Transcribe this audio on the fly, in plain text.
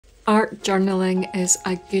Art journaling is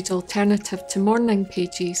a good alternative to morning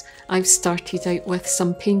pages. I've started out with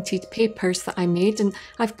some painted papers that I made, and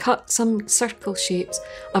I've cut some circle shapes.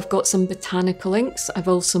 I've got some botanical inks, I've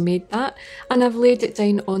also made that, and I've laid it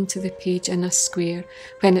down onto the page in a square.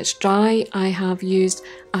 When it's dry, I have used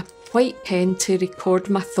a white pen to record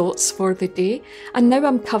my thoughts for the day, and now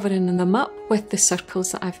I'm covering them up with the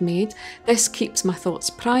circles that I've made. This keeps my thoughts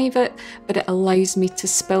private, but it allows me to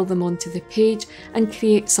spill them onto the page and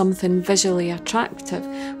create something visually attractive.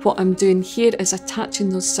 What I'm doing here is attaching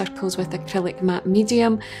those circles with acrylic matte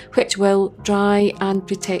medium, which will dry and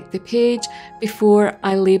protect the page before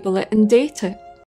I label it and date it.